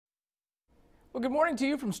Well, good morning to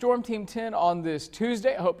you from Storm Team 10 on this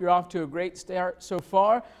Tuesday. I hope you're off to a great start so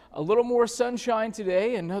far. A little more sunshine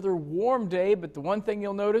today, another warm day, but the one thing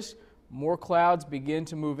you'll notice, more clouds begin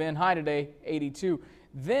to move in. High today, 82.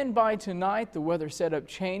 Then by tonight, the weather setup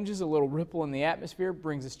changes. A little ripple in the atmosphere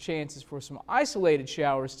brings us chances for some isolated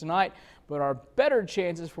showers tonight, but our better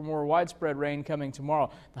chances for more widespread rain coming tomorrow.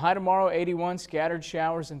 The high tomorrow, 81, scattered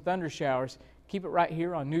showers and thunder showers. Keep it right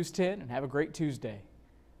here on News 10 and have a great Tuesday.